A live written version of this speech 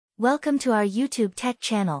Welcome to our YouTube Tech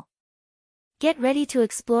channel. Get ready to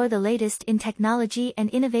explore the latest in technology and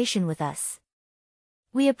innovation with us.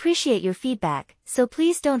 We appreciate your feedback, so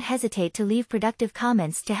please don't hesitate to leave productive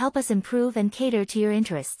comments to help us improve and cater to your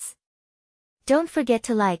interests. Don't forget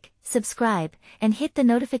to like, subscribe, and hit the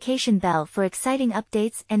notification bell for exciting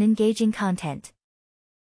updates and engaging content.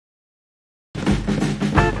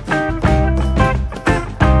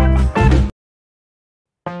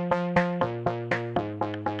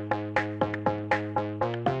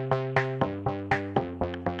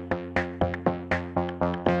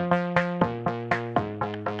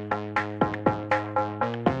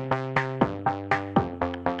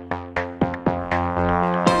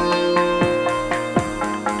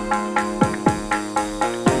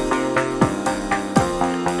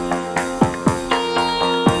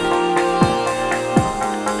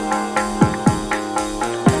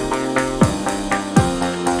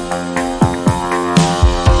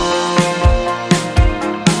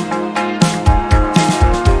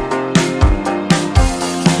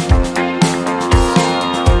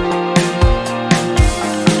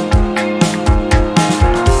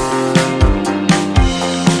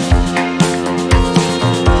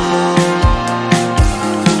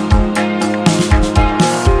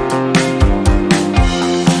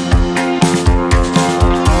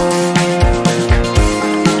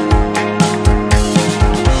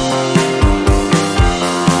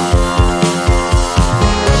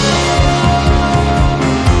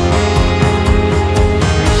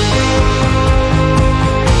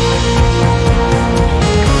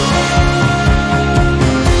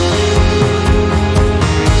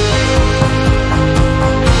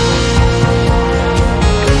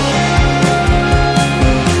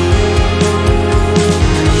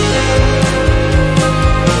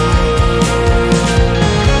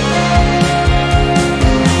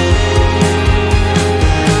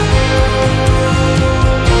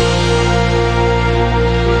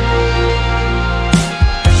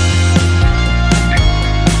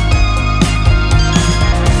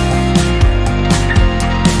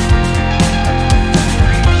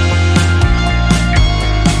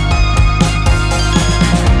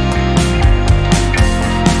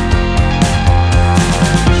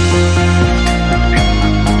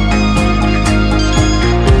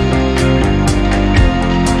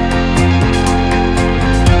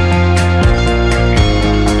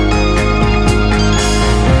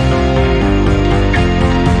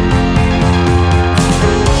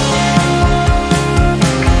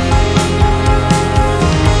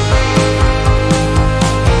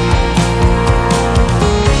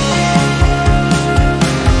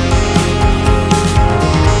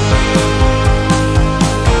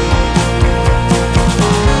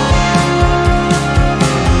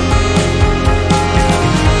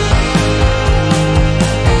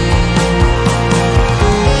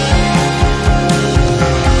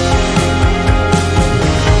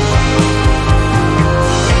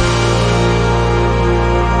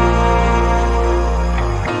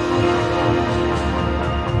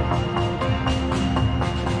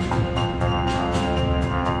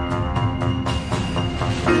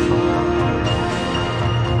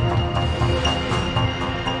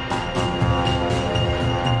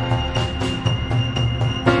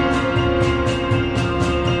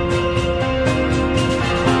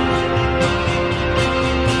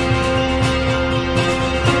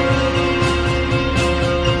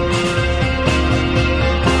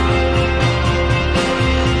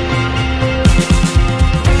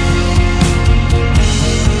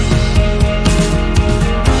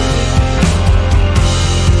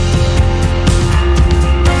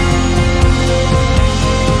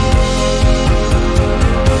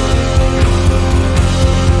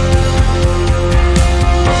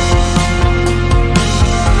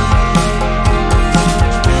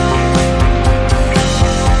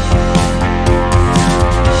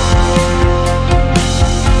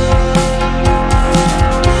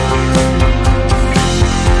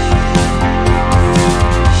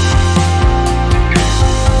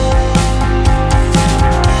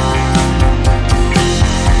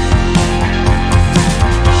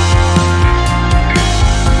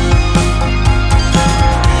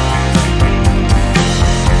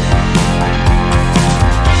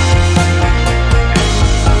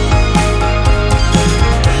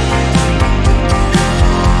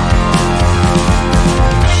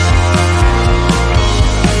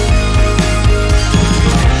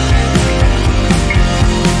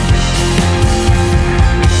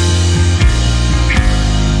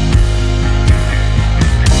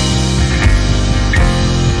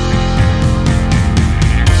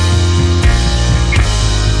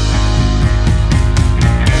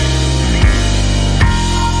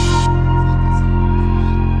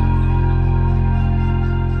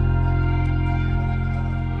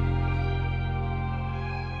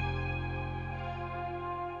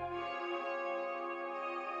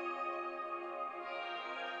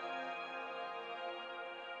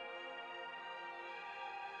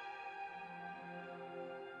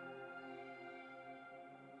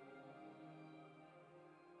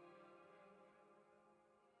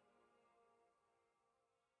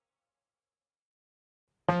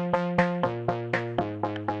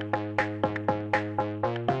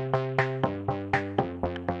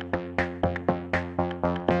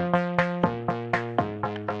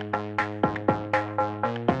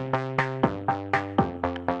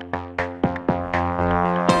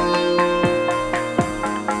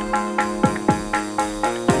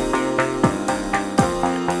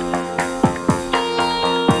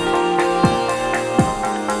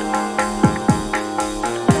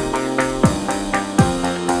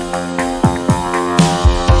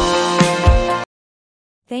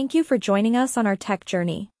 Thank you for joining us on our tech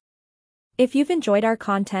journey. If you've enjoyed our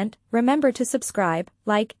content, remember to subscribe,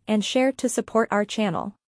 like, and share to support our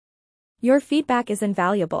channel. Your feedback is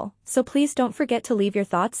invaluable, so please don't forget to leave your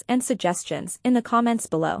thoughts and suggestions in the comments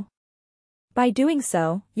below. By doing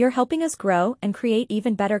so, you're helping us grow and create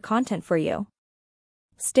even better content for you.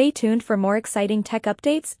 Stay tuned for more exciting tech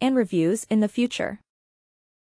updates and reviews in the future.